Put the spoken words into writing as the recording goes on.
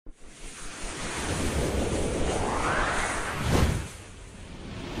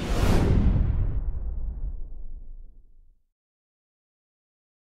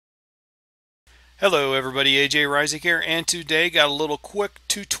Hello everybody, AJ Reisig here, and today got a little quick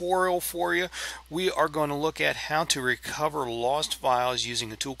tutorial for you. We are going to look at how to recover lost files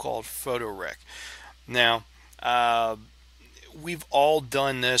using a tool called PhotoRec. Now, we've all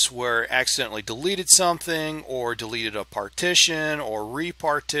done this where accidentally deleted something or deleted a partition or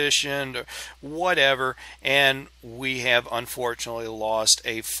repartitioned or whatever, and we have unfortunately lost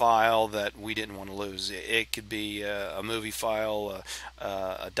a file that we didn't want to lose. It could be a movie file,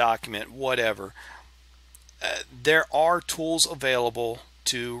 a document, whatever. There are tools available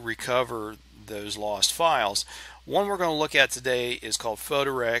to recover those lost files. One we're going to look at today is called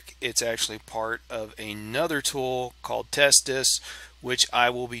PhotoRec. It's actually part of another tool called Test Disk, which I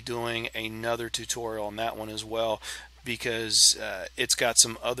will be doing another tutorial on that one as well, because it's got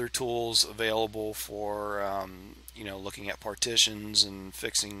some other tools available for looking at partitions and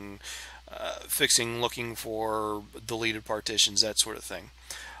fixing, looking for deleted partitions, that sort of thing.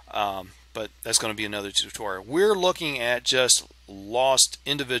 But that's going to be another tutorial. We're looking at just lost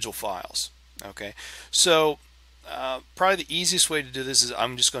individual files. Okay, so probably the easiest way to do this is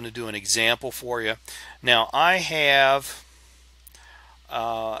I'm just going to do an example for you. Now I have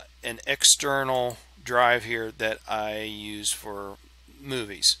an external drive here that I use for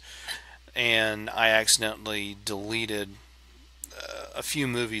movies, and I accidentally deleted a few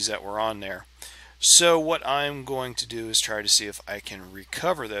movies that were on there. So what I'm going to do is try to see if I can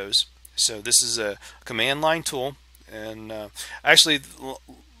recover those. So this is a command line tool, and actually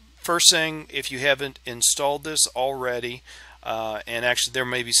first thing, if you haven't installed this already, and actually there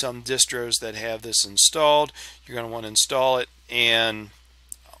may be some distros that have this installed, you're going to want to install it. And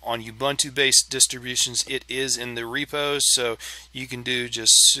on Ubuntu based distributions, it is in the repos, so you can do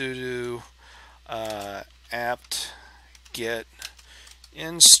just sudo apt get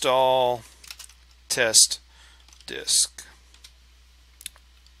install test disk.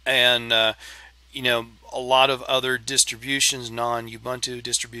 And a lot of other distributions, non-Ubuntu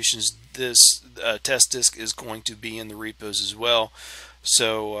distributions, this test disk is going to be in the repos as well.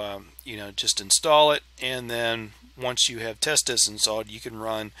 So just install it, and then once you have test disk installed, you can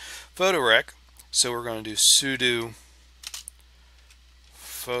run PhotoRec. So we're going to do sudo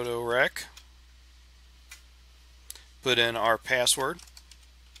PhotoRec, put in our password,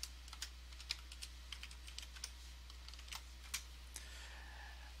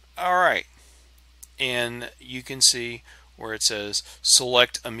 alright, and you can see where it says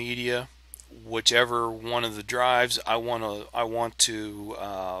select a media, whichever one of the drives I want to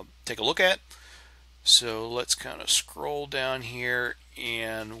take a look at. So let's kind of scroll down here,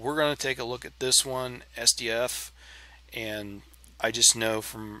 and we're going to take a look at this one, SDF, and I just know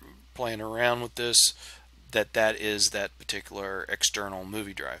from playing around with this that that is that particular external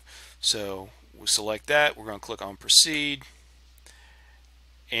movie drive. So we select that, we're going to click on proceed,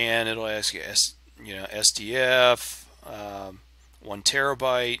 and it'll ask you SDF, 1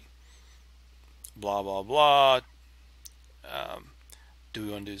 terabyte, blah blah blah. Do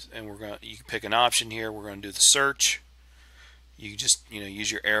we want to do? And you can pick an option here. We're going to do the search. You just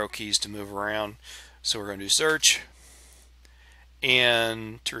use your arrow keys to move around. So we're going to do search,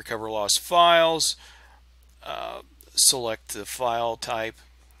 and to recover lost files, select the file type,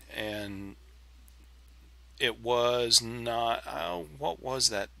 and it was not, what was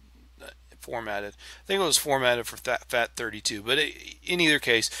that formatted? I think it was formatted for FAT32, but in either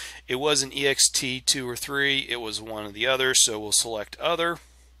case, it wasn't ext2 or 3, it was one of the others. So we'll select other,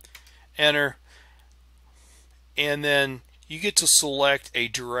 enter, and then you get to select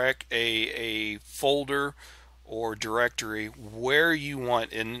a folder or directory where you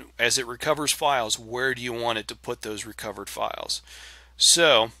want, and as it recovers files, where do you want it to put those recovered files.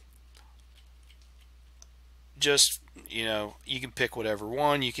 So just you can pick whatever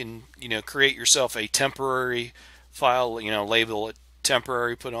one. You can create yourself a temporary file, label it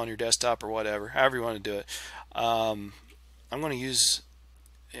temporary, put it on your desktop or whatever, however you want to do it. I'm going to use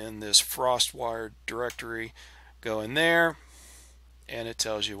in this FrostWire directory, go in there, and it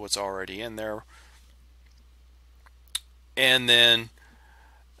tells you what's already in there. And then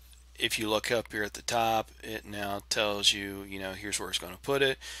if you look up here at the top, it now tells you, here's where it's going to put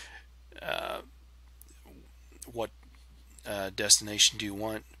it. What destination do you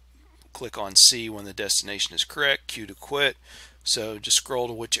want? Click on C when the destination is correct. Q to quit. So just scroll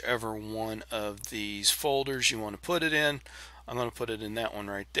to whichever one of these folders you want to put it in. I'm going to put it in that one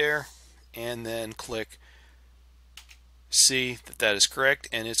right there, and then click see that that is correct,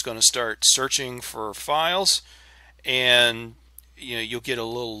 and it's going to start searching for files. And you'll get a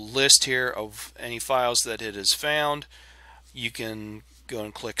little list here of any files that it has found. You can go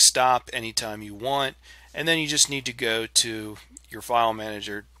and click stop anytime you want, and then you just need to go to your file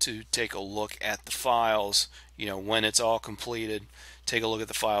manager to take a look at the files, when it's all completed. Take a look at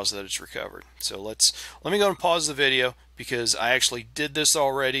the files that it's recovered. So let me go and pause the video, because I actually did this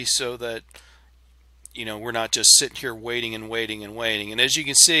already, so that we're not just sitting here waiting and waiting and waiting. And as you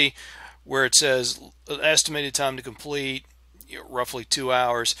can see, where it says estimated time to complete, roughly 2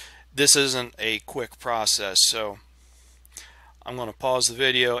 hours, this isn't a quick process. So I'm going to pause the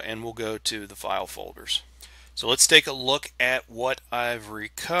video and we'll go to the file folders. So let's take a look at what I've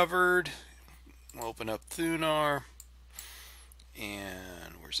recovered. We'll open up Thunar,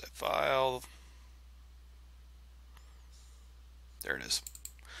 and where's that file? There it is.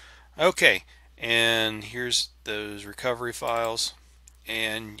 Okay, and here's those recovery files,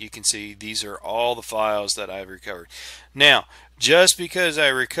 and you can see these are all the files that I've recovered. Now, just because I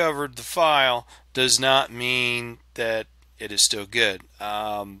recovered the file does not mean that it is still good,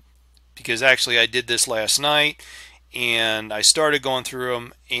 because actually I did this last night, and I started going through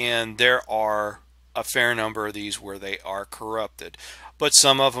them, and there are a fair number of these where they are corrupted, but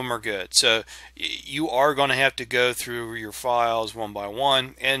some of them are good. So you are going to have to go through your files one by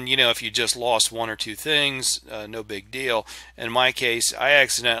one, and if you just lost one or two things, no big deal. In my case, I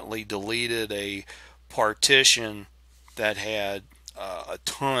accidentally deleted a partition that had a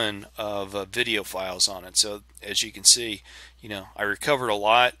ton of video files on it. So as you can see, I recovered a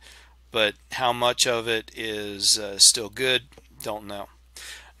lot, but how much of it is still good, don't know.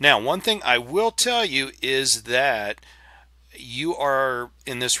 Now, one thing I will tell you is that you are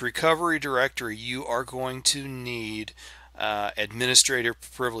in this recovery directory, you are going to need administrator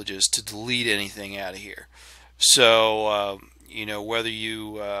privileges to delete anything out of here. So whether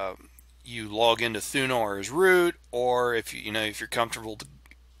you log into Thunar as root, or if you're comfortable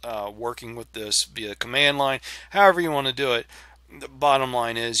working with this via command line, however you want to do it, the bottom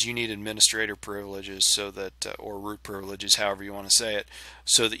line is you need administrator privileges, so that or root privileges, however you want to say it,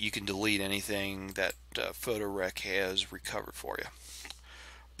 so that you can delete anything that PhotoRec has recovered for you.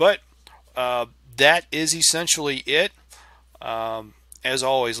 But that is essentially it. As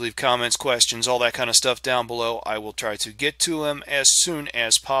always, leave comments, questions, all that kind of stuff down below. I will try to get to them as soon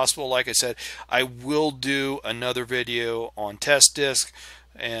as possible. Like I said, I will do another video on test disk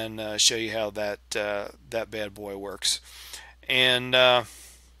and show you how that bad boy works. And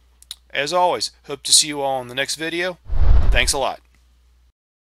as always, hope to see you all in the next video. Thanks a lot.